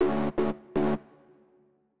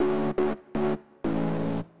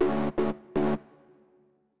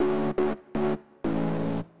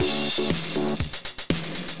I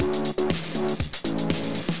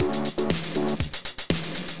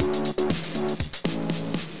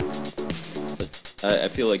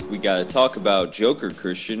feel like we got to talk about Joker,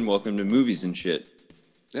 Christian. Welcome to Movies and Shit.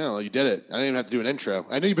 Yeah, well, you did it. I didn't even have to do an intro.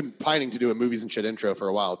 I know you've been pining to do a Movies and Shit intro for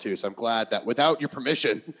a while, too, so I'm glad that without your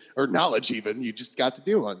permission, or knowledge even, you just got to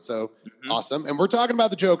do one. So, Awesome. And we're talking about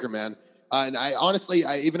the Joker, man. And I honestly,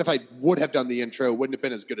 even if I would have done the intro, it wouldn't have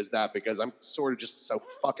been as good as that because I'm sort of just so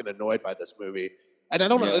fucking annoyed by this movie. And I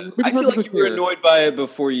don't know. I feel like you were annoyed by it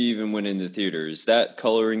before you even went in the theater. Is that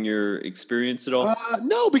coloring your experience at all?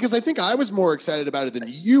 No, because I think I was more excited about it than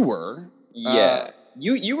you were. Yeah.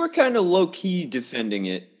 You were kind of low-key defending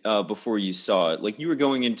it before you saw it. Like, you were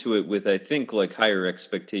going into it with, I think, like, higher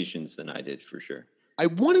expectations than I did, for sure. I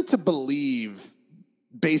wanted to believe,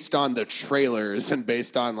 based on the trailers and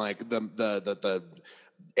based on, like, the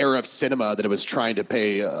era of cinema that it was trying to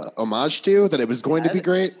pay homage to, that it was going to be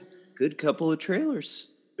great. Good couple of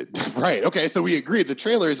trailers. Right. Okay. So we agreed. The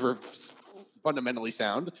trailers were fundamentally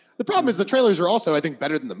sound. The problem is the trailers are also, I think,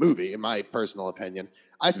 better than the movie, in my personal opinion.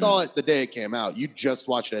 I saw it the day it came out. You just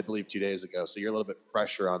watched it, I believe, 2 days ago. So you're a little bit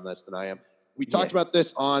fresher on this than I am. We talked about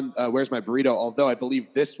this on Where's My Burrito, although I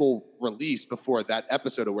believe this will release before that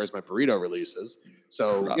episode of Where's My Burrito releases.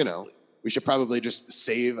 So, Probably. we should probably just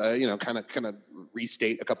save, kind of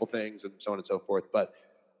restate a couple things and so on and so forth. But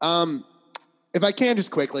if I can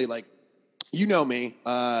just quickly, like, you know me,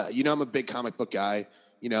 I'm a big comic book guy.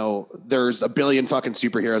 There's a billion fucking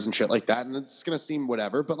superheroes and shit like that, and it's going to seem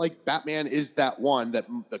whatever, but, like, Batman is that one that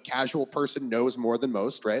the casual person knows more than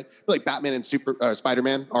most, right? But, like, Batman and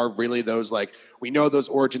Spider-Man are really those, like, we know those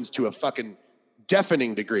origins to a fucking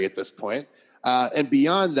deafening degree at this point. And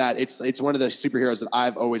beyond that, it's one of the superheroes that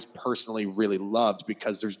I've always personally really loved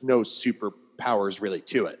because there's no superpowers really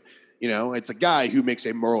to it. It's a guy who makes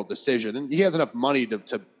a moral decision, and he has enough money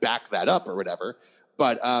to back that up or whatever.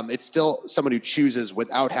 But it's still someone who chooses,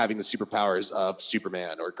 without having the superpowers of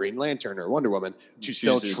Superman or Green Lantern or Wonder Woman, to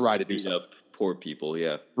still try to do something. Poor people,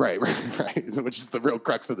 yeah. Right, which is the real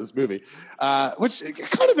crux of this movie. Which it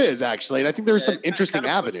kind of is, actually. And I think there's some interesting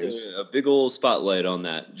avenues. A big old spotlight on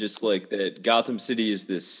that. Just like that Gotham City is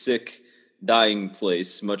this sick, dying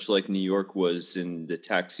place, much like New York was in the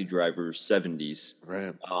Taxi Driver 70s.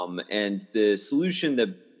 Right. And the solution that,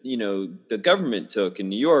 the government took in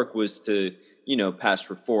New York was to, pass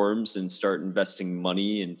reforms and start investing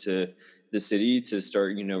money into the city to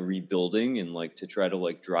start, rebuilding and, like, to try to,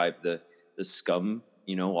 like, drive the scum,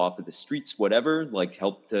 off of the streets, whatever, like,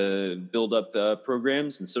 help to build up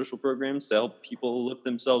programs and social programs to help people lift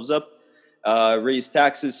themselves up. Raise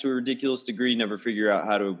taxes to a ridiculous degree, never figure out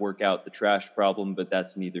how to work out the trash problem, but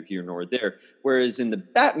that's neither here nor there. Whereas in the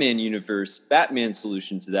Batman universe, Batman's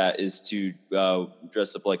solution to that is to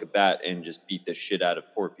dress up like a bat and just beat the shit out of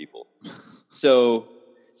poor people. So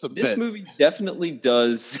this movie definitely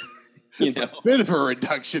does, It's a bit of a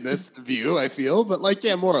reductionist view, I feel, but, like,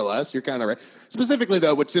 yeah, more or less, you're kind of right. Specifically,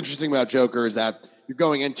 though, what's interesting about Joker is that you're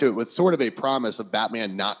going into it with sort of a promise of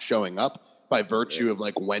Batman not showing up by virtue of,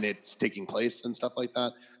 like, when it's taking place and stuff like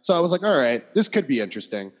that. So I was like, all right, this could be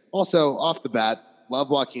interesting. Also, off the bat, love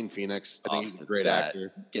Joaquin Phoenix. I think he's a great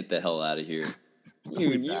actor. Get the hell out of here.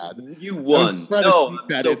 You won. No,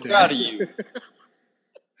 I'm so proud of you.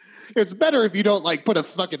 It's better if you don't, like, put a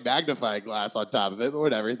fucking magnifying glass on top of it, but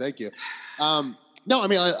whatever. Thank you. No, I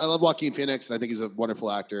mean, I love Joaquin Phoenix, and I think he's a wonderful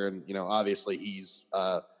actor. And, obviously he's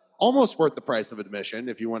almost worth the price of admission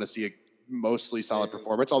if you want to see a mostly solid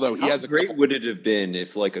performance. Although he has great would it have been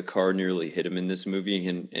if, like, a car nearly hit him in this movie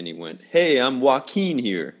and he went, "Hey, I'm Joaquin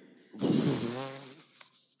here."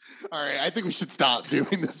 All right, I think we should stop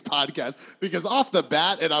doing this podcast because off the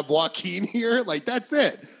bat, and I'm Joaquin here, like, that's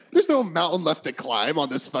it. There's no mountain left to climb on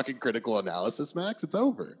this fucking critical analysis, Max. It's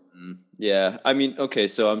over. Yeah, I mean, okay,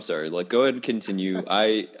 so I'm sorry. Like, go ahead and continue.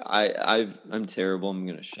 I'm terrible. I'm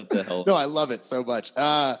gonna shut the hell up. No, I love it so much.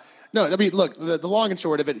 No, I mean, look, the long and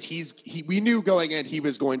short of it is we knew going in he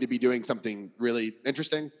was going to be doing something really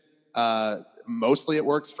interesting. Mostly it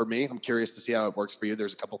works for me. I'm curious to see how it works for you.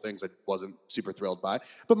 There's a couple things I wasn't super thrilled by.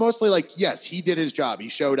 But mostly, like, yes, he did his job. He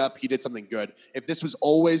showed up. He did something good. If this was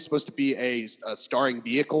always supposed to be a starring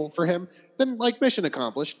vehicle for him, then, like, mission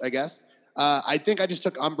accomplished, I guess. I think I just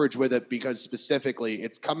took umbrage with it because specifically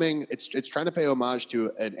it's trying to pay homage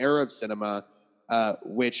to an era of cinema,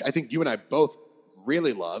 which I think you and I both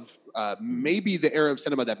really love. Maybe the era of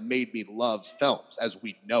cinema that made me love films as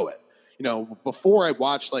we know it. Before I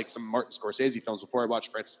watched, like, some Martin Scorsese films, before I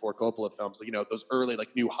watched Francis Ford Coppola films, those early,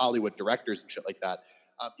 like, new Hollywood directors and shit like that,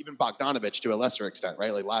 even Bogdanovich to a lesser extent,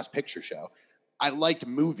 right? Like Last Picture Show. I liked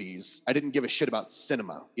movies. I didn't give a shit about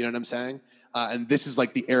cinema. You know what I'm saying? and this is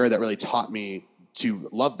like the era that really taught me to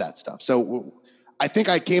love that stuff. So I think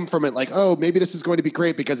I came from it like, oh, maybe this is going to be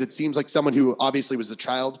great because it seems like someone who obviously was a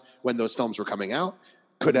child when those films were coming out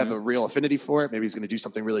could have a real affinity for it. Maybe he's going to do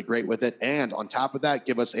something really great with it. And on top of that,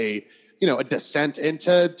 give us a descent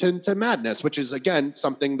into madness, which is, again,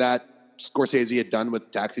 something that Scorsese had done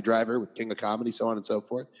with Taxi Driver, with King of Comedy, so on and so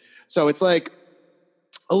forth. So it's like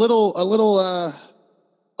a little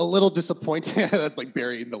disappointing. That's like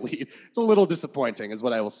burying the lead. It's a little disappointing is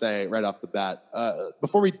what I will say right off the bat.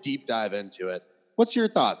 Before we deep dive into it, what's your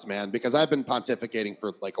thoughts, man? Because I've been pontificating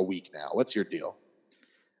for like a week now. What's your deal?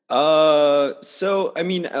 So I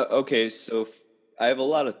mean, okay, so I have a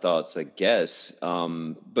lot of thoughts, I guess,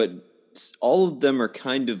 but all of them are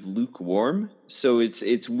kind of lukewarm. So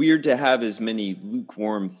it's weird to have as many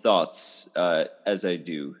lukewarm thoughts as I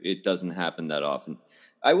do. It doesn't happen that often.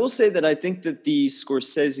 I will say that I think that the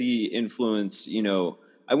Scorsese influence,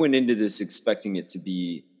 I went into this expecting it to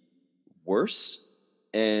be worse.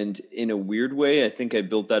 And in a weird way, I think I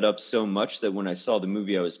built that up so much that when I saw the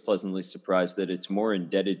movie, I was pleasantly surprised that it's more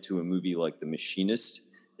indebted to a movie like The Machinist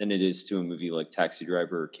than it is to a movie like Taxi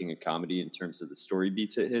Driver or King of Comedy in terms of the story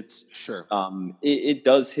beats it hits. Sure. It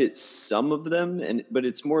does hit some of them, but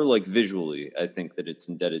it's more like visually, I think that it's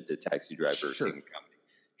indebted to Taxi Driver Sure. or King of Comedy.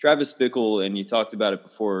 Travis Bickle, and you talked about it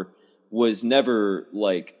before, was never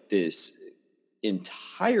like this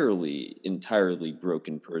entirely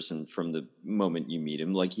broken person from the moment you meet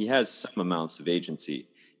him. Like, he has some amounts of agency.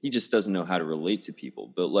 He just doesn't know how to relate to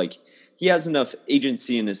people. But like, he has enough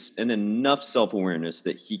agency and enough self-awareness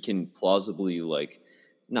that he can plausibly, like,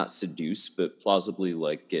 not seduce, but plausibly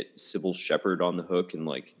like get Sybil Shepherd on the hook and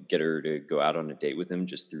like get her to go out on a date with him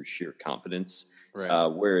just through sheer confidence. Right.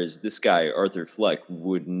 Whereas this guy, Arthur Fleck,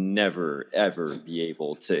 would never, ever be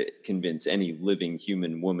able to convince any living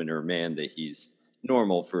human woman or man that he's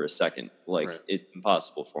normal for a second. Like, Right. It's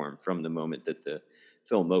impossible for him from the moment that the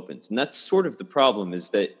film opens. And that's sort of the problem, is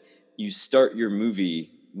that you start your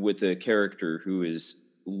movie with a character who is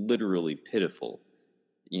literally pitiful,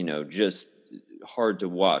 just hard to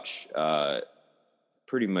watch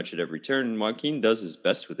pretty much at every turn. And Joaquin does his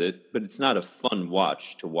best with it, but it's not a fun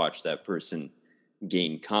watch to watch that person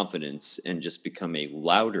gain confidence and just become a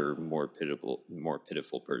louder, more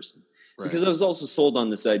pitiful person. Right. Because I was also sold on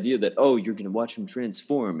this idea that, oh, you're going to watch him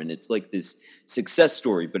transform and it's like this success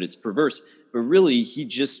story, but it's perverse. But really, he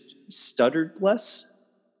just stuttered less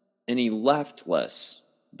and he laughed less,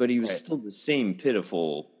 but he was still the same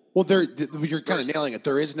pitiful. Well, you're kind of nailing it.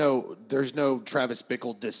 There's no Travis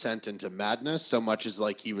Bickle descent into madness so much as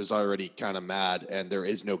like he was already kind of mad, and there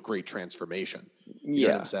is no great transformation. You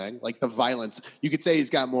know what I'm saying? Like the violence, you could say he's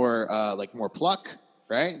got more more pluck,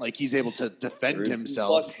 right? Like he's able to defend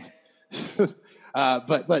himself.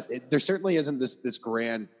 But there certainly isn't this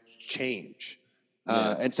grand change.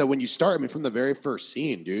 And so when you start, I mean, from the very first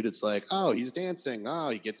scene, dude, it's like, oh, he's dancing. Oh,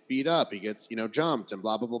 he gets beat up. He gets, jumped and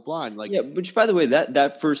blah, blah, blah, blah. And like, yeah, which, by the way,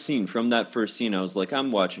 that first scene, I was like,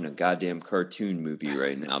 I'm watching a goddamn cartoon movie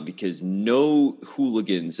right now, because no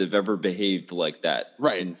hooligans have ever behaved like that.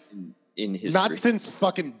 Right. In history. Not since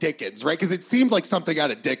fucking Dickens, right? Because it seemed like something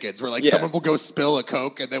out of Dickens, where like someone will go spill a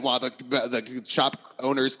Coke, and then while the shop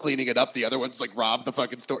owner's cleaning it up, the other one's like rob the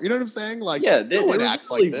fucking store. You know what I'm saying? Like, no one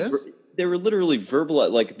acts like this. They were literally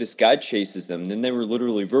verbalizing, like, this guy chases them, and then they were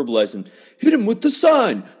literally verbalizing, hit him with the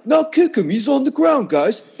sign, now kick him, he's on the ground,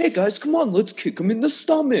 guys. Hey, guys, come on, let's kick him in the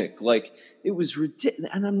stomach. Like, it was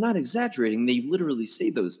ridiculous, and I'm not exaggerating. They literally say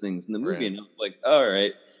those things in the movie, and I was like, all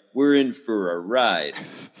right, we're in for a ride.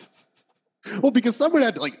 Well, because someone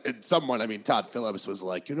had I mean, Todd Phillips was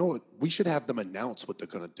like, we should have them announce what they're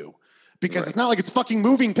going to do. Because it's not like it's fucking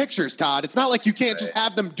moving pictures, Todd. It's not like you can't just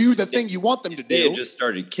have them do the thing you want them to do. They had just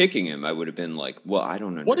started kicking him, I would have been like, well, I don't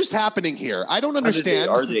understand. What is happening here? I don't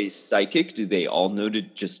understand. Are they psychic? Do they all know to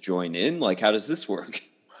just join in? Like, how does this work?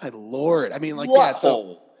 My Lord. I mean, like,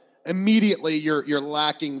 so immediately you're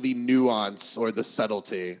lacking the nuance or the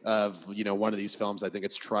subtlety of, one of these films. I think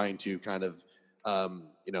it's trying to kind of,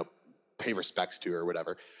 pay respects to or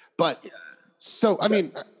whatever. But so, I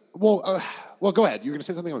mean, well, go ahead. You're going to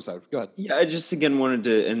say something? I'm sorry. Go ahead. Yeah, I just, again, wanted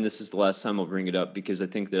to, and this is the last time I'll bring it up, because I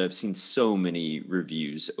think that I've seen so many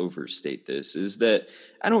reviews overstate this, is that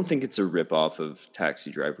I don't think it's a ripoff of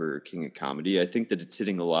Taxi Driver or King of Comedy. I think that it's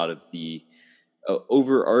hitting a lot of the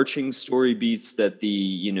overarching story beats that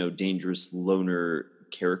the, dangerous loner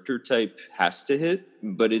character type has to hit,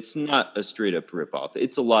 but it's not a straight up ripoff.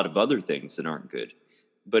 It's a lot of other things that aren't good,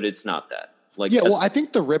 but it's not that. Like, I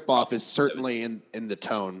think the ripoff is certainly in the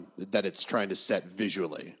tone that it's trying to set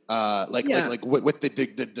visually. With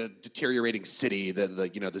the deteriorating city,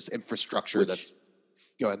 this infrastructure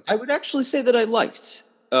Go ahead. I would actually say that I liked,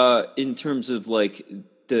 in terms of like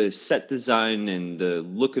the set design and the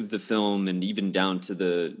look of the film, and even down to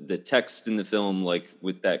the text in the film, like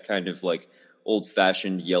with that kind of like old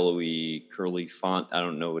fashioned yellowy curly font. I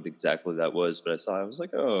don't know what exactly that was, but I was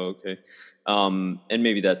like, oh, okay. And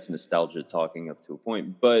maybe that's nostalgia talking up to a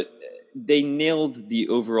point, but they nailed the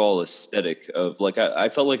overall aesthetic of like I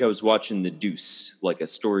felt like I was watching The Deuce, like a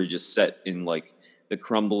story just set in like the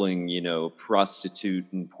crumbling, prostitute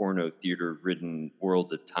and porno theater ridden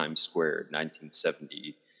world of Times Square,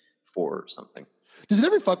 1974 or something. Does it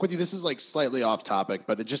ever fuck with you? This is like slightly off topic,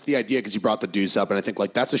 but just the idea, because you brought The Deuce up, and I think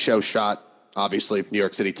like that's a show shot, obviously, New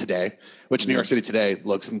York City today, which New York City today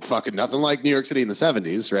looks fucking nothing like New York City in the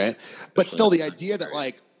 70s, right? But still, the idea that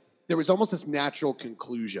like there was almost this natural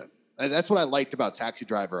conclusion. And that's what I liked about Taxi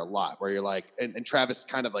Driver a lot, where you're like, and Travis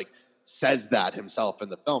kind of like says that himself in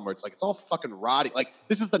the film, where it's like, it's all fucking rotting. Like,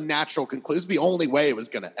 this is the natural conclusion. This is the only way it was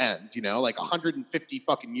going to end, like 150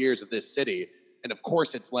 fucking years of this city. And of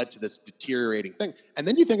course, it's led to this deteriorating thing. And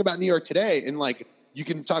then you think about New York today, and like, you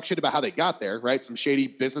can talk shit about how they got there, right? Some shady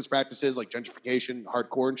business practices like gentrification,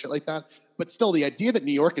 hardcore and shit like that. But still, the idea that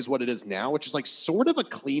New York is what it is now, which is like sort of a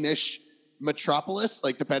cleanish metropolis,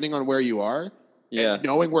 like depending on where you are, and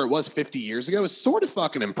knowing where it was 50 years ago is sort of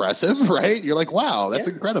fucking impressive, right? You're like, wow, that's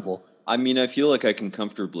incredible. I mean, I feel like I can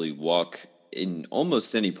comfortably walk in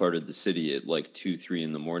almost any part of the city at like 2, 3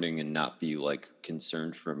 in the morning and not be like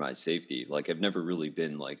concerned for my safety. Like, I've never really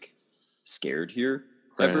been like scared here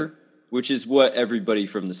ever, which is what everybody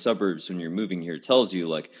from the suburbs when you're moving here tells you.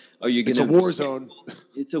 Like, oh, you're gonna. It's a war zone.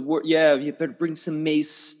 It's a war. Yeah, you better bring some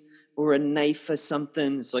mace or a knife or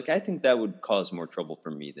something. It's like, I think that would cause more trouble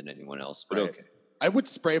for me than anyone else. But okay. I would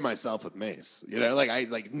spray myself with mace,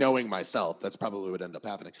 like knowing myself, that's probably what would end up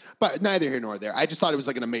happening. But neither here nor there. I just thought it was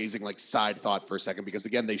like an amazing like side thought for a second, because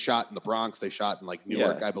again, they shot in the Bronx, they shot in like New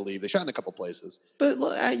York, I believe. They shot in a couple places. But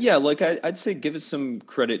I'd say give it some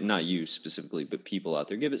credit, not you specifically, but people out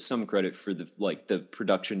there, give it some credit for the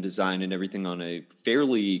production design and everything on a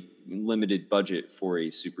fairly limited budget for a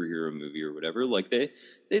superhero movie or whatever. Like they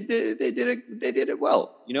did it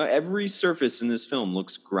well. Every surface in this film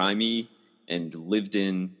looks grimy and lived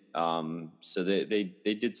in, so they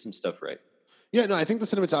did some stuff right. Yeah, no, I think the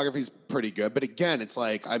cinematography is pretty good. But again, it's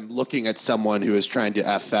like I'm looking at someone who is trying to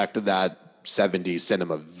affect that 70s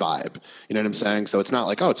cinema vibe. You know what I'm saying? So it's not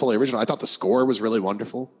like, oh, it's totally original. I thought the score was really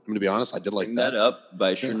wonderful. I'm going to be honest. I did like that. Up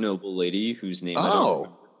by Chernobyl lady whose name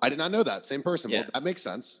I did not know that. Same person. Yeah. Well, that makes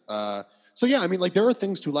sense. So yeah, I mean, like there are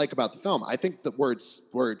things to like about the film. I think that where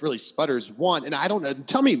it really sputters, one, and I don't know,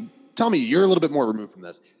 tell me, you're a little bit more removed from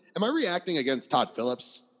this. Am I reacting against Todd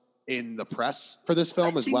Phillips in the press for this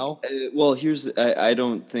film as well? Well, I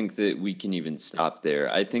don't think that we can even stop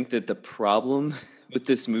there. I think that the problem with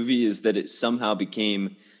this movie is that it somehow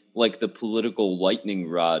became like the political lightning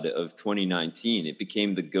rod of 2019. It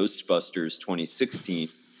became the Ghostbusters 2016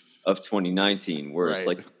 of 2019, where it's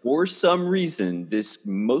like, for some reason, this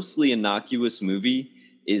mostly innocuous movie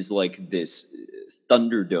is like this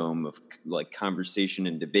thunderdome of like conversation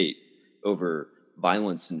and debate over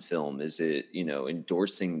violence in film. Is it,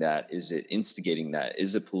 endorsing that? Is it instigating that?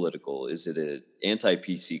 Is it political? Is it an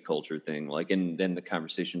anti-PC culture thing? Like, and then the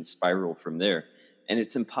conversation spiral from there. And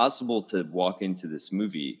it's impossible to walk into this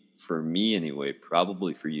movie, for me anyway,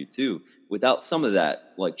 probably for you too, without some of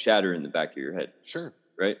that like chatter in the back of your head. Sure.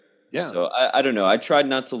 Right? Yeah. So I don't know. I tried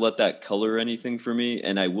not to let that color anything for me.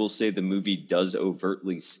 And I will say the movie does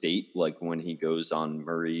overtly state, like when he goes on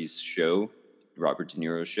Murray's show, Robert De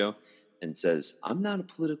Niro's show, and says, I'm not a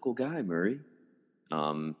political guy, Murray.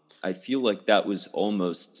 I feel like that was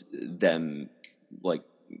almost them like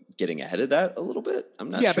getting ahead of that a little bit.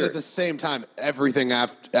 I'm not sure. Yeah, but at the same time, everything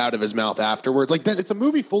out of his mouth afterwards, like it's a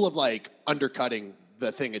movie full of like undercutting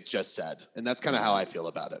the thing it just said. And that's kind of how I feel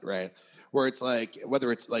about it, right? Where it's like,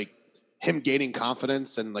 whether it's like him gaining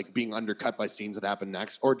confidence and like being undercut by scenes that happen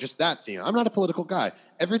next, or just that scene. I'm not a political guy.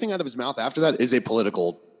 Everything out of his mouth after that is a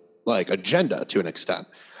political like agenda to an extent.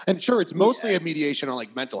 And sure, it's mostly a mediation on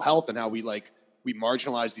like mental health and how we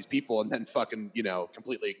marginalize these people and then fucking,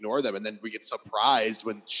 completely ignore them. And then we get surprised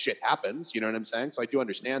when shit happens. You know what I'm saying? So I do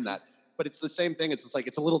understand that, but it's the same thing. It's just like,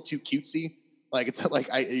 it's a little too cutesy. Like, it's like,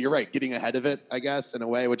 you're right, getting ahead of it, I guess, in a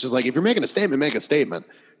way, which is like, if you're making a statement, make a statement.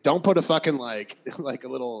 Don't put a fucking like a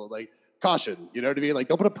little like caution, you know what I mean? Like,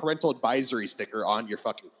 don't put a parental advisory sticker on your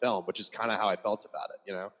fucking film, which is kind of how I felt about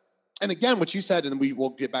it, And again, what you said, and we will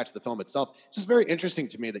get back to the film itself. It's just very interesting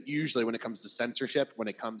to me that usually when it comes to censorship, when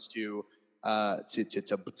it comes to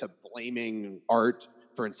blaming art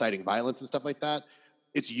for inciting violence and stuff like that,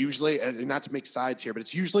 it's usually, and not to make sides here, but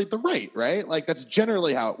it's usually the right? Like that's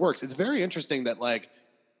generally how it works. It's very interesting that like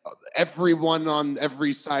everyone on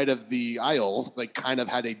every side of the aisle like kind of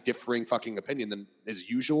had a differing fucking opinion than is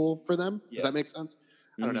usual for them. Does that make sense?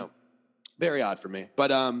 I don't know. Very odd for me.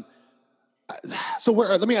 But so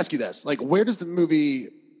let me ask you this: like, where does the movie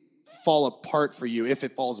fall apart for you, if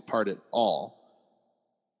it falls apart at all?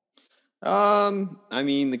 I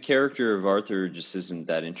mean, the character of Arthur just isn't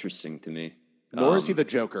that interesting to me. Nor is he the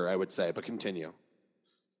Joker, I would say. But continue.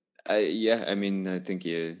 Yeah, I mean, I think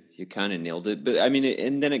you kind of nailed it, but I mean,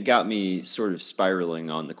 and then it got me sort of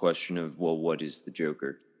spiraling on the question of, well, what is the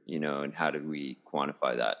Joker, and how do we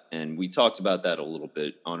quantify that? And we talked about that a little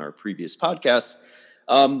bit on our previous podcast.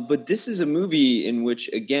 But this is a movie in which,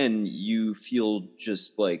 again, you feel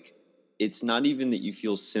just like it's not even that you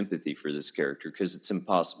feel sympathy for this character because it's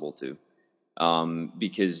impossible to.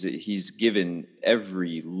 Because he's given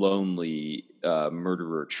every lonely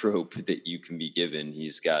murderer trope that you can be given.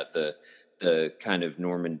 He's got the kind of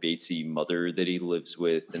Norman Batesy mother that he lives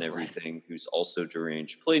with and everything, who's also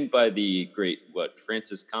deranged, played by the great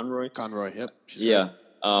Frances Conroy. Conroy, yep, she's good.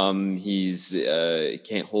 He's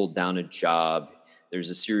can't hold down a job. There's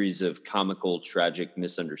a series of comical, tragic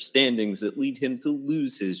misunderstandings that lead him to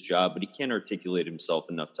lose his job, but he can't articulate himself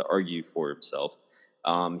enough to argue for himself.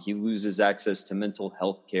 He loses access to mental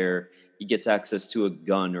health care. He gets access to a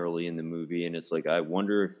gun early in the movie, and it's like, I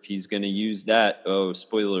wonder if he's going to use that. Oh,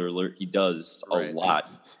 spoiler alert, he does a lot.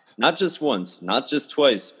 Not just once, not just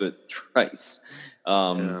twice, but thrice.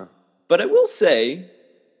 But I will say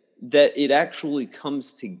that it actually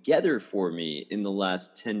comes together for me in the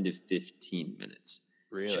last 10 to 15 minutes.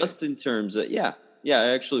 Really? Just in terms of, yeah,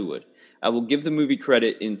 I actually would. I will give the movie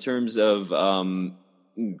credit in terms of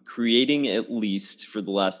creating, at least for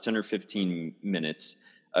the last 10 or 15 minutes,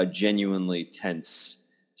 a genuinely tense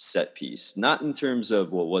set piece. Not in terms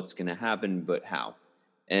of, well, what's going to happen, but how.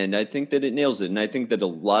 And I think that it nails it. And I think that a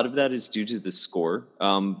lot of that is due to the score,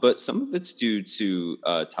 but some of it's due to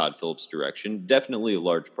Todd Phillips' direction. Definitely a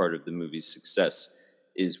large part of the movie's success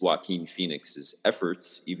is Joaquin Phoenix's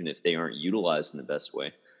efforts, even if they aren't utilized in the best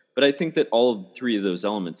way. But I think that all three of those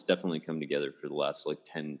elements definitely come together for the last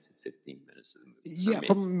 10 to 15 minutes of the movie. Yeah,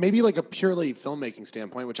 from maybe like a purely filmmaking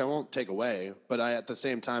standpoint, which I won't take away, but at the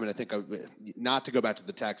same time, and I think not to go back to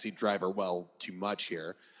the Taxi Driver too much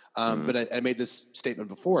here, but I made this statement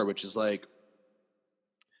before, which is like,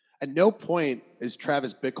 at no point is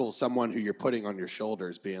Travis Bickle someone who you're putting on your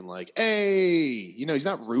shoulders being like, hey, he's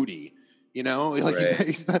not Rudy, like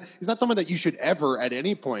he's not someone that you should ever at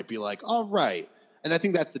any point be like, all right. And I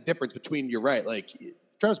think that's the difference between, you're right, like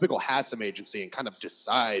Travis Bickle has some agency and kind of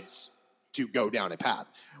decides to go down a path.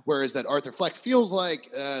 Whereas that Arthur Fleck feels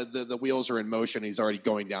like the wheels are in motion. He's already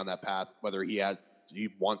going down that path, whether he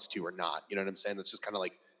wants to or not. You know what I'm saying? That's just kind of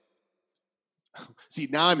like, see,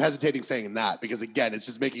 now I'm hesitating saying that because, again, it's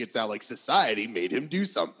just making it sound like society made him do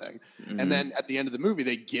something. And then at the end of the movie,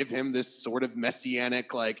 they give him this sort of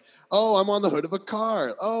messianic, like, oh, I'm on the hood of a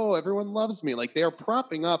car. Oh, everyone loves me. Like, they are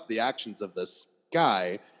propping up the actions of this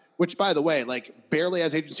guy, which, by the way, like, barely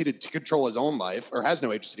has agency to control his own life, or has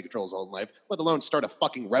no agency to control his own life, let alone start a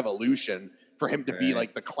fucking revolution for him to be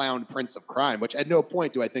like the clown prince of crime, which at no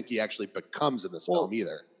point do I think he actually becomes in this film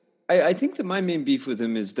either. I think that my main beef with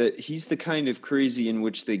him is that he's the kind of crazy in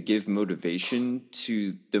which they give motivation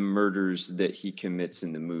to the murders that he commits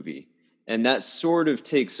in the movie. And that sort of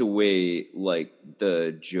takes away, like,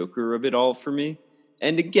 the Joker of it all for me.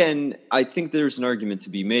 And again, I think there's an argument to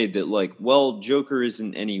be made that, like, well, Joker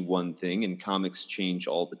isn't any one thing, and comics change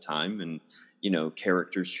all the time, and,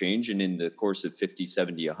 characters change. And in the course of 50,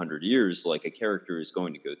 70, 100 years, like, a character is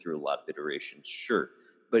going to go through a lot of iterations, sure.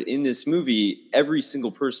 But in this movie, every single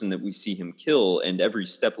person that we see him kill and every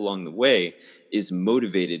step along the way is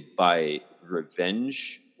motivated by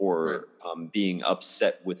revenge or being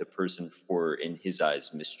upset with a person for, in his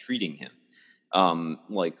eyes, mistreating him.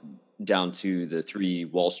 Like, down to the 3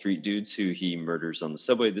 Wall Street dudes who he murders on the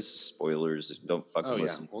subway. This is spoilers. Don't fucking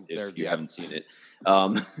listen if you haven't seen it.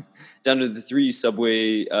 Down to the 3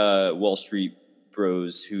 subway Wall Street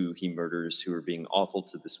bros who he murders, who are being awful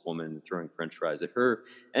to this woman, throwing french fries at her,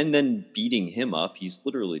 and then beating him up. He's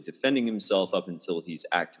literally defending himself up until he's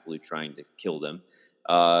actively trying to kill them.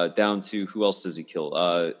 Down to, who else does he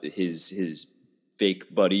kill? His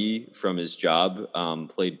fake buddy from his job,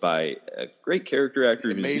 played by a great character actor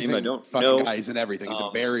whose name I don't know. Guy. He's in everything. He's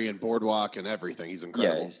in Barry and Boardwalk and everything. He's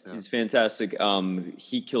incredible. Yeah, he's fantastic.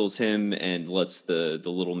 He kills him and lets the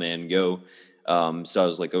little man go. So I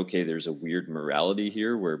was like, okay, there's a weird morality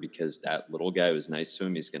here where, because that little guy was nice to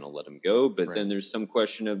him, he's going to let him go. But then there's some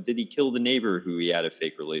question of, did he kill the neighbor who he had a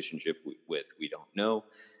fake relationship with? We don't know.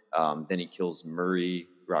 Then he kills Murray,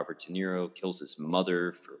 Robert De Niro kills his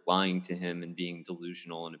mother for lying to him and being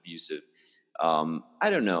delusional and abusive. I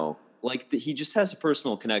don't know. Like he just has a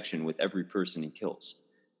personal connection with every person he kills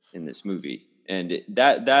in this movie, and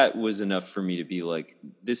that was enough for me to be like,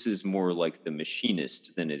 this is more like The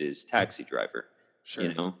Machinist than it is Taxi Driver. Sure.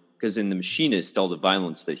 You know, because in The Machinist, all the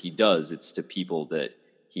violence that he does, it's to people that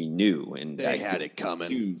he knew and they had it coming.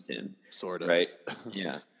 Him, sort of, right?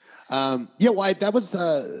 Yeah. Well, that was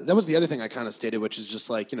the other thing I kind of stated, which is just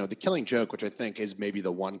like, the Killing Joke, which I think is maybe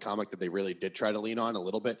the one comic that they really did try to lean on a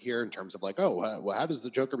little bit here in terms of like, well, how does the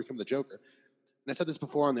Joker become the Joker? And I said this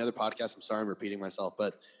before on the other podcast. I'm sorry, I'm repeating myself,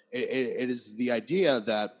 but it is the idea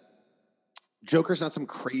that Joker's not some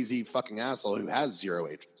crazy fucking asshole who has zero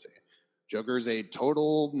agency. Joker's a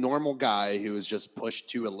total normal guy who is just pushed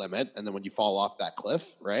to a limit, and then when you fall off that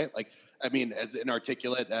cliff, right? Like, I mean, as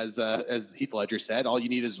inarticulate as Heath Ledger said, all you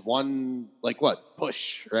need is one,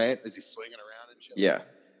 push, right? As he's swinging around and shit. Yeah.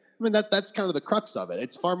 I mean, that's kind of the crux of it.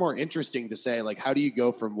 It's far more interesting to say, like, how do you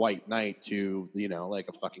go from White Knight to, like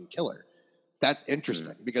a fucking killer? That's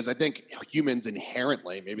interesting because I think humans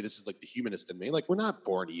inherently, maybe this is like the humanist in me, like we're not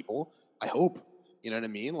born evil. I hope. You know what I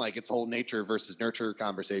mean? Like it's whole nature versus nurture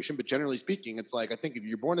conversation. But generally speaking, it's like, I think if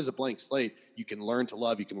you're born as a blank slate, you can learn to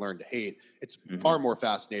love, you can learn to hate. It's far more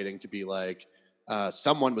fascinating to be like,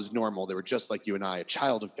 someone was normal. They were just like you and I, a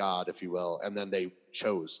child of God, if you will. And then they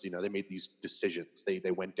chose, they made these decisions.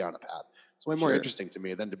 They went down a path. It's way more interesting to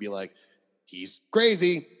me than to be like, he's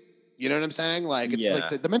crazy. You know what I'm saying? Like, it's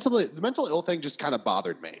like the mental ill thing just kind of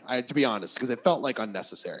bothered me, to be honest, because it felt like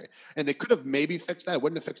unnecessary. And they could have maybe fixed that. It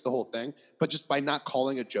wouldn't have fixed the whole thing. But just by not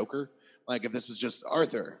calling it Joker, like if this was just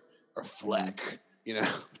Arthur or Fleck, it'd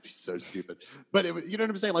be so stupid. But it was, you know what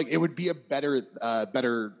I'm saying? Like, it would be a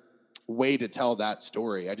better way to tell that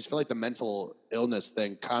story. I just feel like the mental illness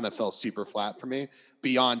thing kind of fell super flat for me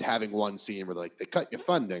beyond having one scene where like they cut your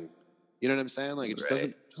funding. You know what I'm saying? Like, it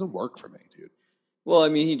just doesn't work for me, dude. Well, I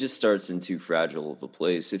mean, he just starts in too fragile of a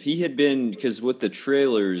place. If he had been, because what the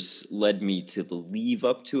trailers led me to believe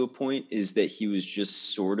up to a point is that he was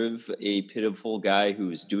just sort of a pitiful guy who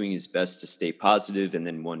was doing his best to stay positive, and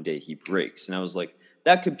then one day he breaks. And I was like,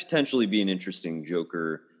 that could potentially be an interesting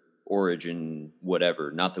Joker origin,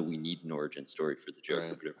 whatever. Not that we need an origin story for the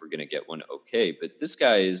Joker, but if we're going to get one, okay. But this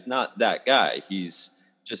guy is not that guy. He's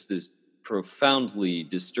just this profoundly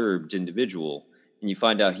disturbed individual. And you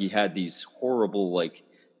find out he had this horrible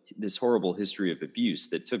history of abuse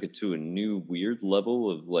that took it to a new weird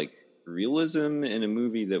level of like realism in a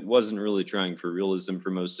movie that wasn't really trying for realism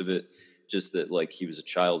for most of it. Just that like he was a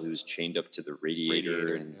child who was chained up to the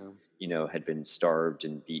radiator and, had been starved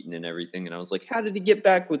and beaten and everything. And I was like, how did he get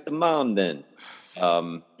back with the mom then?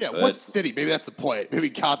 What city? Maybe that's the point.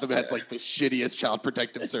 Maybe Gotham has like the shittiest child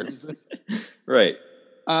protective services. Right.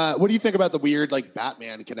 What do you think about the weird like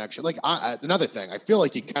Batman connection? Like another thing, I feel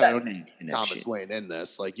like you kind of don't need Thomas Wayne in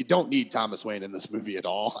this. Like you don't need Thomas Wayne in this movie at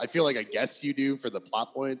all. I feel like I guess you do for the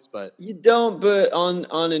plot points, but you don't. But on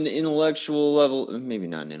an intellectual level, maybe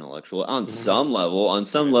not an intellectual, on some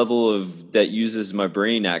level of that uses my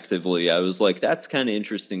brain actively, I was like, that's kind of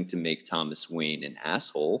interesting to make Thomas Wayne an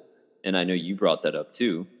asshole. And I know you brought that up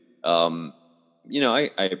too.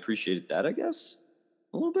 I appreciated that, I guess.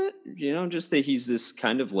 A little bit, just that he's this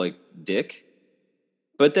kind of like dick.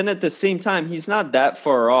 But then at the same time, he's not that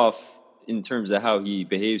far off in terms of how he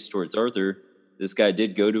behaves towards Arthur. This guy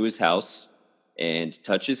did go to his house and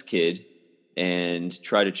touch his kid and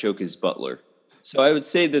try to choke his butler. So I would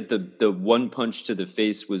say that the one punch to the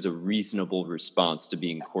face was a reasonable response to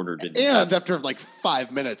being cornered in. And after like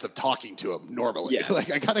 5 minutes of talking to him normally,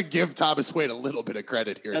 like I gotta give Thomas Wayne a little bit of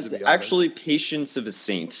credit here. That's to be honest. Actually patience of a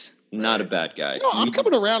saint. Not a bad guy. I'm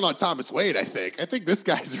coming around on Thomas Wayne, I think. I think this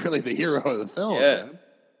guy's really the hero of the film, man.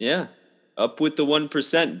 Yeah. Up with the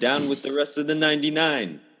 1%, down with the rest of the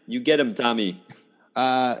 99. You get him, Tommy.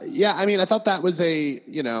 I mean, I thought that was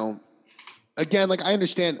again, like I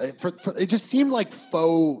understand, it just seemed like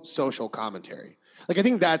faux social commentary. Like, I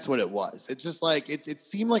think that's what it was. It's just like, it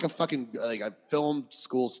seemed like a fucking, like a film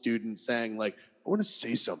school student saying like, I want to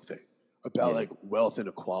say something about like wealth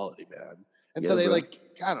inequality, man. And so they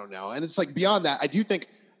I don't know. And it's like beyond that, I do think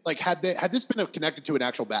like had this been connected to an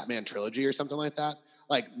actual Batman trilogy or something like that,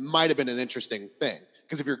 like might have been an interesting thing.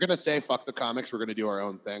 Because if you're going to say, fuck the comics, we're going to do our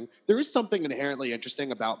own thing. There is something inherently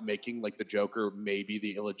interesting about making like the Joker maybe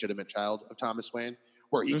the illegitimate child of Thomas Wayne,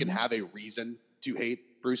 where he can have a reason to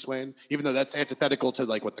hate Bruce Wayne, even though that's antithetical to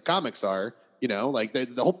like what the comics are. Like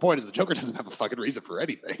the whole point is the Joker doesn't have a fucking reason for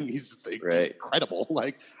anything. He's incredible.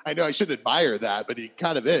 Like, I know I should admire that, but he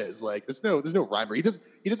kind of is. Like, there's no rhyme. He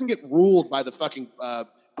doesn't get ruled by the fucking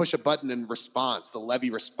push a button in response, the Levy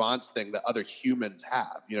response thing that other humans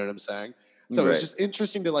have. You know what I'm saying? So it's just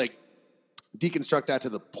interesting to like deconstruct that to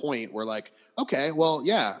the point where like, okay, well,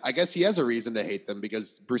 yeah, I guess he has a reason to hate them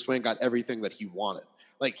because Bruce Wayne got everything that he wanted.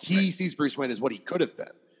 Like he sees Bruce Wayne as what he could have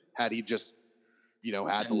been had he just, you know,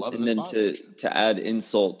 had the love of his father. And then to add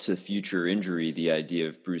insult to future injury, the idea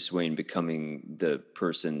of Bruce Wayne becoming the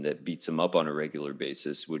person that beats him up on a regular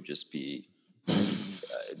basis would just be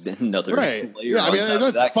another layer. Yeah, I mean,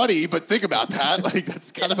 that's funny, but think about that. Like,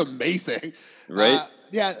 that's kind of amazing. Right?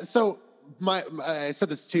 Yeah, so I said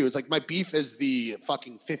this too. It's like my beef is the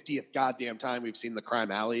fucking 50th goddamn time we've seen the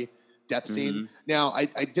Crime Alley death scene. Now,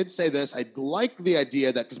 I did say this. I like the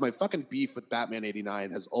idea that, because my fucking beef with Batman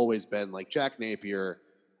 89 has always been like Jack Napier,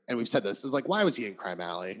 and we've said this, is like, why was he in Crime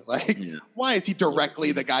Alley? Like, why is he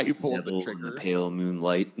directly the guy who pulls the trigger? The pale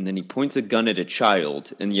moonlight, and then he points a gun at a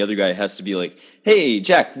child, and the other guy has to be like, hey,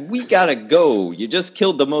 Jack, we gotta go. You just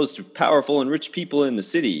killed the most powerful and rich people in the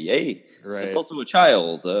city. Hey. Right. It's also a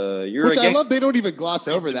child. Which I love. They don't even gloss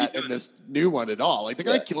over that in this new one at all. Like the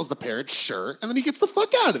guy kills the parents, sure, and then he gets the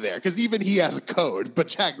fuck out of there because even he has a code. But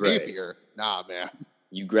Jack Napier, nah, man.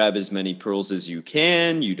 You grab as many pearls as you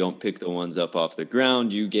can. You don't pick the ones up off the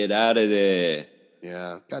ground. You get out of there.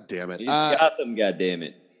 Yeah. God damn it. It's Gotham. God damn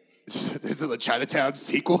it. This is the Chinatown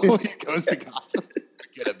sequel. He goes to Gotham.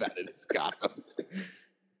 Forget about it. It's Gotham.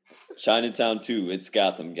 Chinatown 2, it's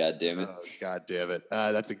Gotham, goddammit. Oh, God damn it.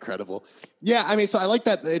 That's incredible. Yeah, I mean, so I like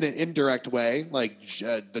that in an indirect way. Like,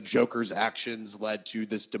 the Joker's actions led to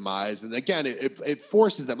this demise. And again, it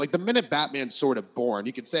forces them. Like, the minute Batman's sort of born,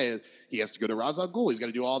 you could say he has to go to Ra's al Ghul. He's got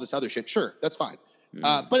to do all this other shit. Sure, that's fine.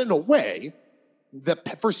 But in a way, the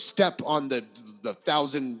first step on the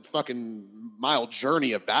 1,000 fucking mile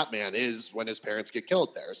journey of Batman is when his parents get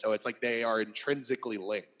killed there. So it's like they are intrinsically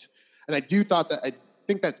linked. And I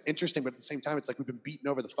think that's interesting, but at the same time, it's like we've been beaten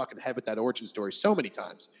over the fucking head with that origin story so many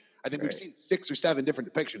times. I think we've seen 6 or 7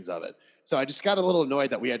 different depictions of it. So I just got a little annoyed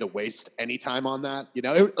that we had to waste any time on that. You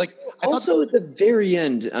know, at the very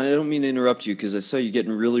end, I don't mean to interrupt you because I saw you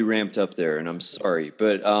getting really ramped up there, and I'm sorry,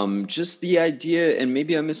 but just the idea, and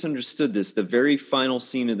maybe I misunderstood this, the very final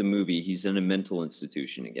scene of the movie, he's in a mental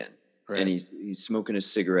institution again. Right. And he's smoking a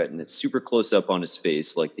cigarette, and it's super close up on his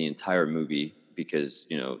face, like the entire movie. Because,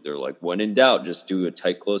 you know, they're like, when in doubt, just do a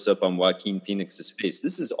tight close-up on Joaquin Phoenix's face.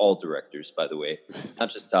 This is all directors, by the way, not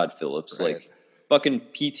just Todd Phillips. Right. Like, fucking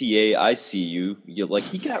PTA, I see you. Like,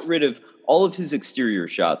 he got rid of all of his exterior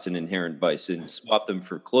shots in Inherent Vice and swapped them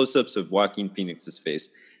for close-ups of Joaquin Phoenix's face.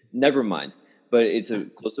 Never mind. But it's a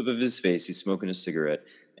close-up of his face. He's smoking a cigarette,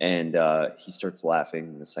 and he starts laughing,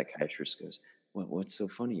 and the psychiatrist goes, what's so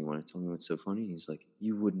funny? You want to tell me what's so funny? He's like,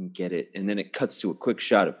 you wouldn't get it. And then it cuts to a quick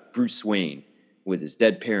shot of Bruce Wayne with his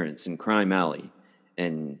dead parents in Crime Alley.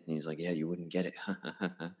 And he's like, yeah, you wouldn't get it.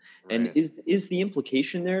 And is the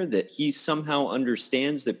implication there that he somehow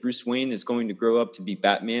understands that Bruce Wayne is going to grow up to be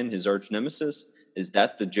Batman, his arch nemesis? Is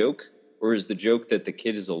that the joke? Or is the joke that the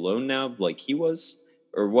kid is alone now like he was?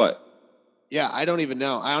 Or what? Yeah, I don't even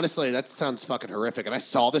know. Honestly, that sounds fucking horrific. And I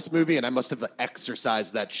saw this movie and I must have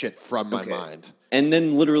exorcised that shit from my mind. And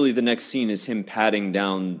then literally the next scene is him patting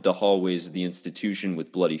down the hallways of the institution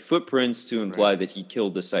with bloody footprints to imply that he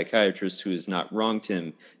killed the psychiatrist who has not wronged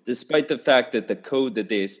him, despite the fact that the code that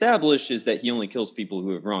they established is that he only kills people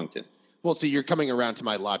who have wronged him. Well, see, you're coming around to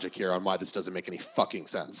my logic here on why this doesn't make any fucking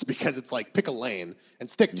sense. Because it's like, pick a lane and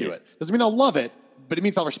stick to it. Doesn't mean I'll love it, but it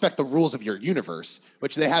means I'll respect the rules of your universe,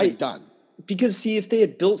 which they haven't done. Because, see, if they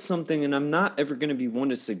had built something, and I'm not ever going to be one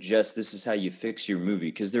to suggest this is how you fix your movie,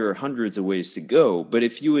 because there are hundreds of ways to go, but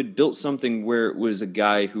if you had built something where it was a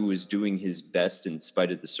guy who was doing his best in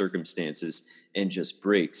spite of the circumstances and just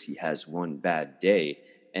breaks, he has one bad day,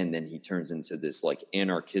 and then he turns into this, like,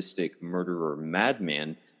 anarchistic murderer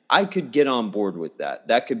madman, I could get on board with that.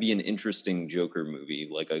 That could be an interesting Joker movie,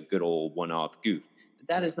 like a good old one-off goof. But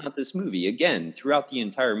that is not this movie. Again, throughout the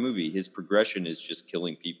entire movie, his progression is just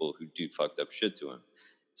killing people who do fucked up shit to him.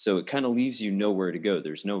 So it kind of leaves you nowhere to go.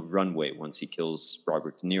 There's no runway once he kills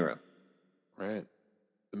Robert De Niro. Right.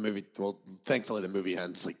 The movie, well, thankfully the movie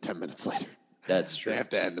ends like 10 minutes later. That's true. They have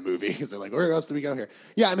to end the movie because they're like, where else do we go here?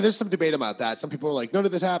 Yeah, I mean, there's some debate about that. Some people are like, no,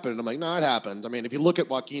 did this happen? And I'm like, no, it happened. I mean, if you look at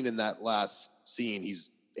Joaquin in that last scene, he's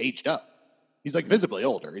aged up. He's like visibly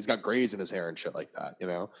older. He's got grays in his hair and shit like that, you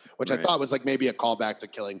know, which I thought was like maybe a callback to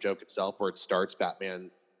Killing Joke itself, where it starts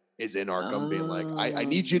Batman is in Arkham being like, I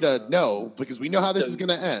need you to know because we know how this is going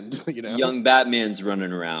to end, you know? Young Batman's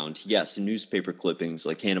running around. He got some newspaper clippings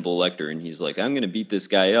like Hannibal Lecter, and he's like, I'm going to beat this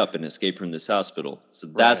guy up and escape from this hospital. So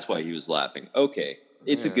that's why he was laughing. Okay,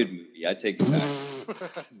 it's a good movie. I take it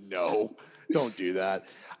back. No. Don't do that.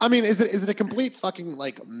 I mean, is it a complete fucking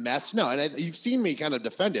like mess? No, and you've seen me kind of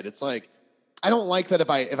defend it. It's like I don't like that if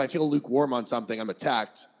I feel lukewarm on something, I'm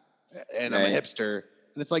attacked, and I'm a hipster.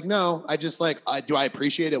 And it's like, no, I just like, do I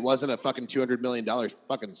appreciate it wasn't a fucking $200 million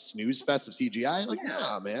fucking snooze fest of CGI? Like,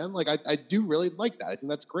 nah, man. Like, I do really like that. I think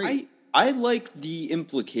that's great. I like the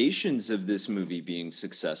implications of this movie being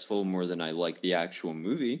successful more than I like the actual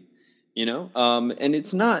movie, you know? And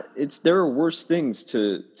there are worse things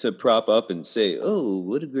to prop up and say, oh,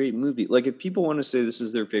 what a great movie. Like, if people want to say this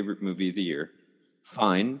is their favorite movie of the year,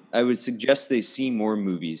 fine. I would suggest they see more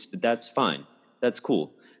movies, but that's fine. That's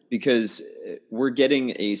cool. Because we're getting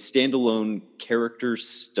a standalone character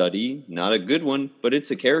study, not a good one, but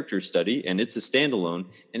it's a character study, and it's a standalone,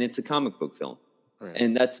 and it's a comic book film. Right.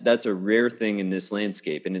 And that's a rare thing in this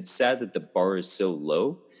landscape. And it's sad that the bar is so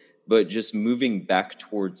low, but just moving back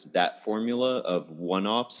towards that formula of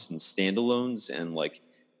one-offs and standalones and like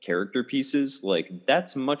character pieces, like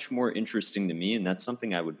that's much more interesting to me, and that's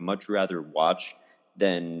something I would much rather watch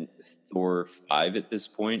than Thor 5 at this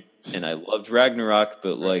point. And I loved Ragnarok,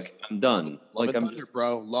 but like I'm done. Love like and Thunder,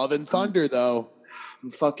 bro. Love and Thunder, though. I'm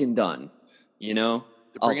fucking done. You know?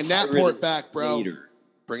 They're bringing Natport back, bro. Later.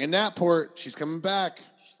 Bringing Natport. She's coming back.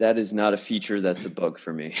 That is not a feature. That's a bug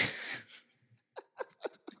for me.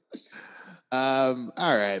 All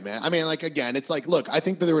right, man. I mean, like again, it's like, look, I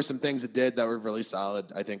think that there were some things it did that were really solid.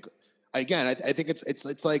 I think, again, I think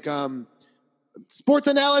it's like sports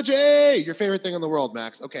analogy. Your favorite thing in the world,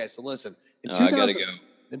 Max. Okay, so listen. I gotta go.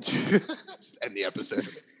 Just end the episode.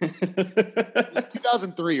 In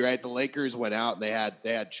 2003, right? The Lakers went out and they had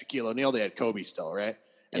Shaquille O'Neal, they had Kobe still, right?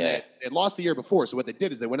 And they had lost the year before. So what they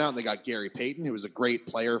did is they went out and they got Gary Payton, who was a great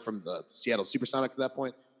player from the Seattle Supersonics at that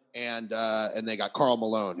point, and they got Karl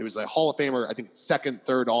Malone, who was a Hall of Famer, I think second,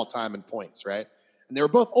 third all time in points, right? And they were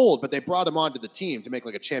both old, but they brought him onto the team to make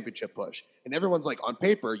like a championship push. And everyone's like, on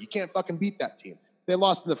paper, you can't fucking beat that team. They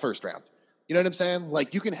lost in the first round. You know what I'm saying?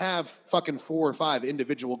 Like, you can have fucking 4 or 5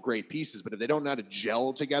 individual great pieces, but if they don't know how to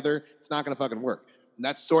gel together, it's not going to fucking work. And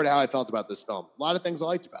that's sort of how I felt about this film. A lot of things I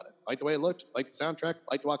liked about it. Liked the way it looked. Liked the soundtrack.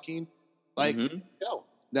 Liked Joaquin. Like, no,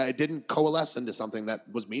 it didn't coalesce into something that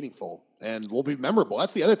was meaningful and will be memorable.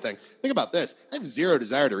 That's the other thing. Think about this. I have zero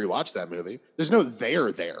desire to rewatch that movie. There's no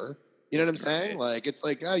there. You know what I'm saying? Like, it's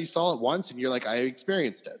like, you saw it once and you're like, I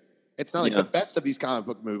experienced it. It's not like the best of these comic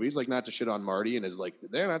book movies, like not to shit on Marty and is like,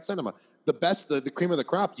 they're not cinema. The best, the cream of the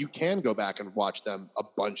crop, you can go back and watch them a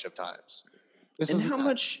bunch of times.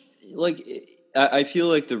 Much, like, I feel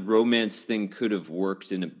like the romance thing could have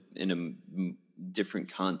worked in a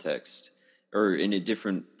different context or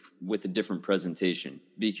with a different presentation,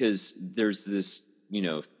 because there's this,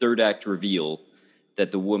 third act reveal that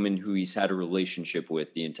the woman who he's had a relationship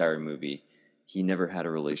with the entire movie, he never had a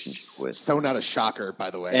relationship with. So not a shocker, by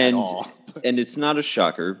the way, at all. And it's not a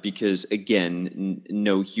shocker because, again,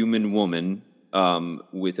 no human woman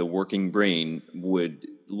with a working brain would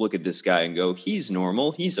look at this guy and go, he's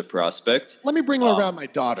normal, he's a prospect. Let me bring around my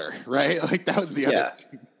daughter, right? Like, that was the other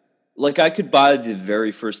thing. Like, I could buy the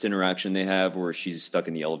very first interaction they have where she's stuck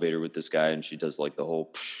in the elevator with this guy and she does like the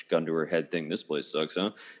whole gun to her head thing. This place sucks,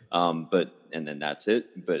 huh? And then that's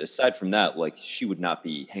it. But aside from that, like, she would not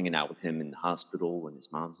be hanging out with him in the hospital when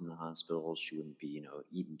his mom's in the hospital. She wouldn't be,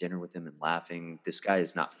 eating dinner with him and laughing. This guy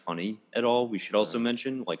is not funny at all. We should also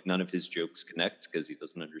mention, like, none of his jokes connect because he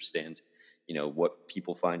doesn't understand, what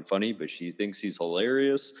people find funny, but she thinks he's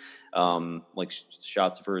hilarious. Like,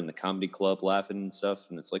 shots of her in the comedy club laughing and stuff.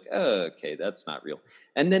 And it's like, oh, okay, that's not real.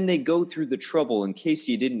 And then they go through the trouble, in case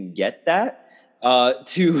you didn't get that,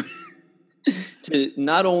 to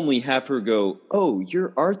not only have her go, oh,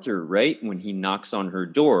 you're Arthur, right? When he knocks on her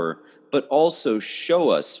door, but also show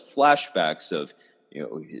us flashbacks of,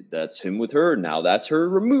 that's him with her. Now that's her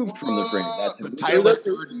removed from the frame. That's him. Tyler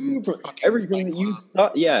Durden. Everything that you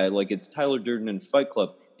thought. Yeah, like it's Tyler Durden in Fight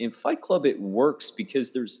Club. In Fight Club, it works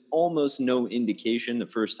because there's almost no indication the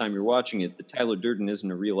first time you're watching it that Tyler Durden isn't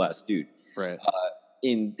a real ass dude. Right.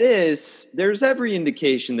 In this, there's every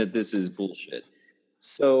indication that this is bullshit.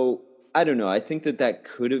 So I don't know. I think that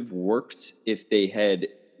could have worked if they had,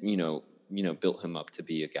 built him up to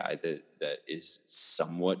be a guy that is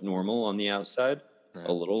somewhat normal on the outside. Right.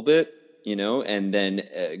 A little bit, and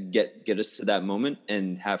then get us to that moment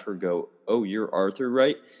and have her go, oh, you're Arthur,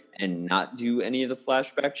 right? And not do any of the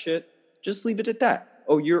flashback shit. Just leave it at that.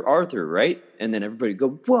 Oh, you're Arthur, right? And then everybody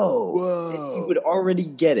go, whoa. You would already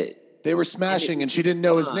get it. They were smashing and she didn't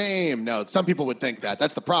know his name. No, some people would think that.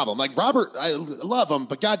 That's the problem. Like, Robert, I love him,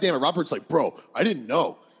 but goddamn it, Robert's like, bro, I didn't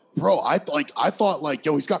know. Bro, I thought,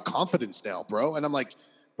 yo, he's got confidence now, bro. And I'm like,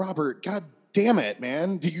 Robert, God damn it,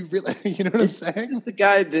 man. Do you really, you know what I'm saying? This is the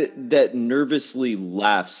guy that nervously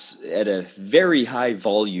laughs at a very high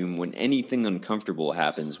volume when anything uncomfortable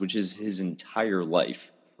happens, which is his entire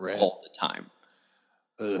life, Right. all the time.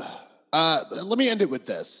 Ugh. Let me end it with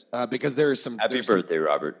this because there is some. Happy birthday,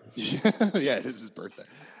 Robert. Yeah, it is his birthday.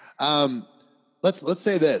 Let's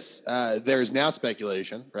say this. There's now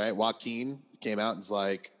speculation, right? Joaquin came out and was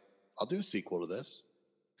like, "I'll do a sequel to this."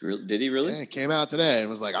 Did he really? Yeah, he came out today and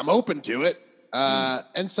was like, "I'm open to it."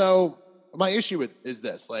 And so my issue is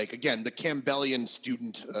this: like, again, the Campbellian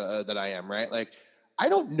student that I am, right? Like, I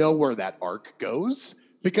don't know where that arc goes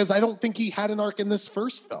because I don't think he had an arc in this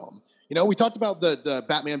first film. You know, we talked about the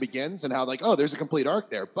Batman Begins and how like, oh, there's a complete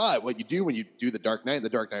arc there. But what you do when you do the Dark Knight and the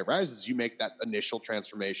Dark Knight Rises, you make that initial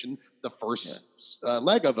transformation the first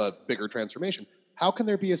leg of a bigger transformation. How can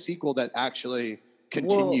there be a sequel that actually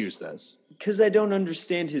continues this? Because I don't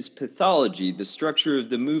understand his pathology, the structure of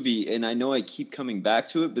the movie, and I know I keep coming back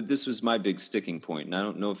to it, but this was my big sticking point, and I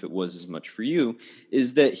don't know if it was as much for you,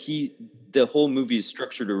 is that the whole movie is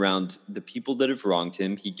structured around the people that have wronged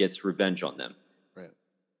him. He gets revenge on them.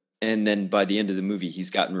 And then by the end of the movie,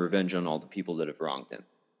 he's gotten revenge on all the people that have wronged him.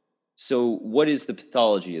 So what is the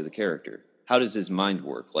pathology of the character? How does his mind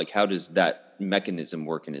work? Like, how does that mechanism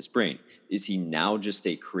work in his brain? Is he now just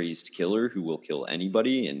a crazed killer who will kill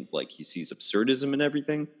anybody and, like, he sees absurdism and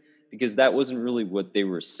everything? Because that wasn't really what they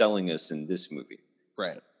were selling us in this movie.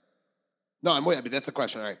 Right. No, I mean, that's the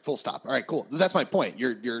question. All right, full stop. All right, cool. That's my point.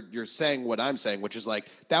 You're saying what I'm saying, which is like,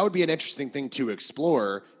 that would be an interesting thing to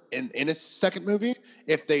explore in a second movie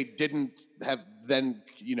if they didn't have then,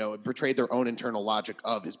 you know, portrayed their own internal logic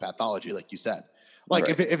of his pathology, like you said. Like,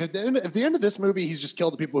 right. if at the end of this movie he's just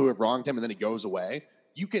killed the people who have wronged him and then he goes away,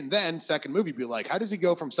 you can then second movie be like, how does he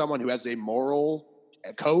go from someone who has a moral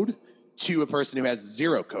code to a person who has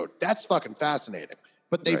zero code? That's fucking fascinating.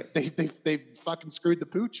 But they fucking screwed the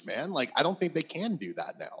pooch, man. Like, I don't think they can do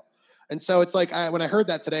that now. And so it's like, when I heard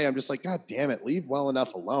that today, I'm just like, God damn it, leave well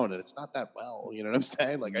enough alone. And it's not that well, you know what I'm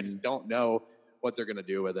saying? Like, I just don't know what they're going to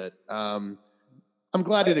do with it. I'm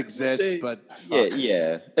glad it exists, but fuck.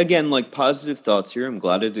 Yeah. Again, like, positive thoughts here. I'm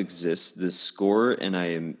glad it exists. This score, and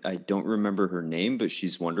I don't remember her name, but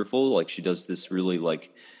she's wonderful. Like, she does this really,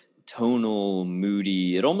 like, tonal,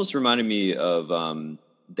 moody. It almost reminded me of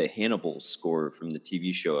the Hannibal score from the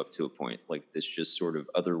TV show up to a point. Like, this just sort of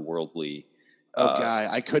otherworldly. Guy,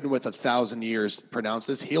 I couldn't with 1,000 years pronounce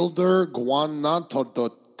this. Hildur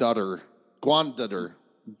Guðnadóttir.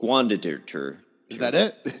 Guðnadóttir. Is that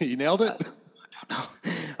it? You nailed it? I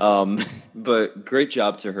don't know. But great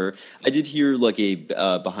job to her. I did hear like a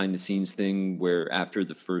behind the scenes thing where after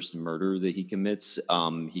the first murder that he commits,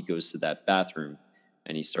 he goes to that bathroom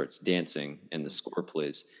and he starts dancing and the score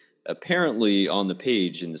plays. Apparently on the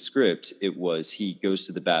page in the script, it was he goes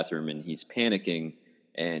to the bathroom and he's panicking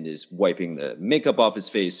and is wiping the makeup off his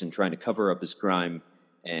face and trying to cover up his crime.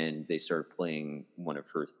 And they started playing one of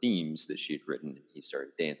her themes that she had written. And he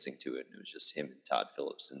started dancing to it. And it was just him and Todd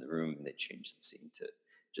Phillips in the room. And they changed the scene to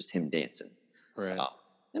just him dancing. Right.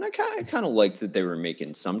 And I kind of liked that they were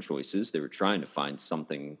making some choices. They were trying to find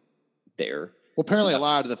something there. Well, apparently a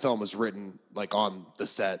lot of the film was written like on the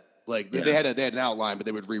set. Like they had an outline, but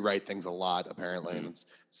they would rewrite things a lot apparently, and it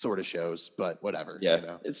sort of shows. But whatever. Yeah, you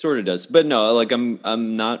know? It sort of does. But no, like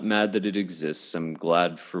I'm not mad that it exists. I'm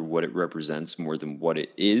glad for what it represents more than what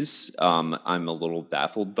it is. I'm a little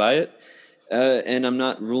baffled by it, and I'm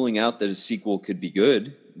not ruling out that a sequel could be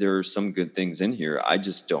good. There are some good things in here. I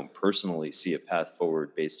just don't personally see a path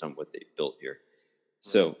forward based on what they've built here.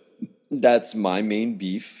 So that's my main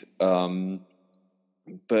beef.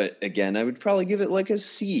 But again, I would probably give it like a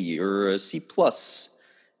C or a C plus.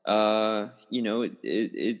 You know,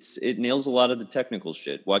 it nails a lot of the technical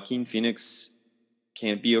shit. Joaquin Phoenix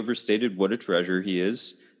can't be overstated. What a treasure he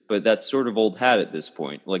is. But that's sort of old hat at this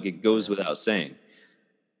point. Like, it goes without saying.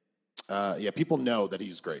 Yeah, people know that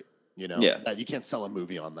he's great. You know, that you can't sell a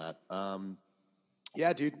movie on that.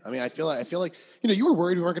 Yeah, dude. I mean, I feel like, you know, you were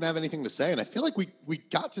worried we weren't going to have anything to say, and I feel like we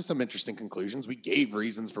got to some interesting conclusions. We gave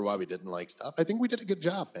reasons for why we didn't like stuff. I think we did a good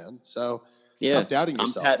job, man. So stop doubting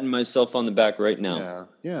yourself. I'm patting myself on the back right now.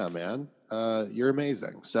 Yeah, man. You're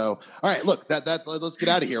amazing. So, all right, look, let's get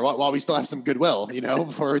out of here while we still have some goodwill, you know,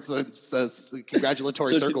 before it's a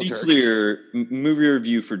congratulatory circle jerk. To be clear, movie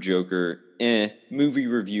review for Joker, movie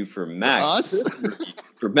review for Max. Us?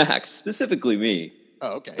 For Max, specifically me.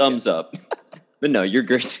 Oh, okay. Thumbs up. But no, you're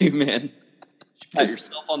great too, man. You pat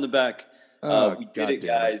yourself on the back. We did it,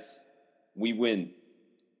 guys. We win.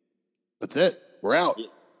 That's it. We're out. Yeah.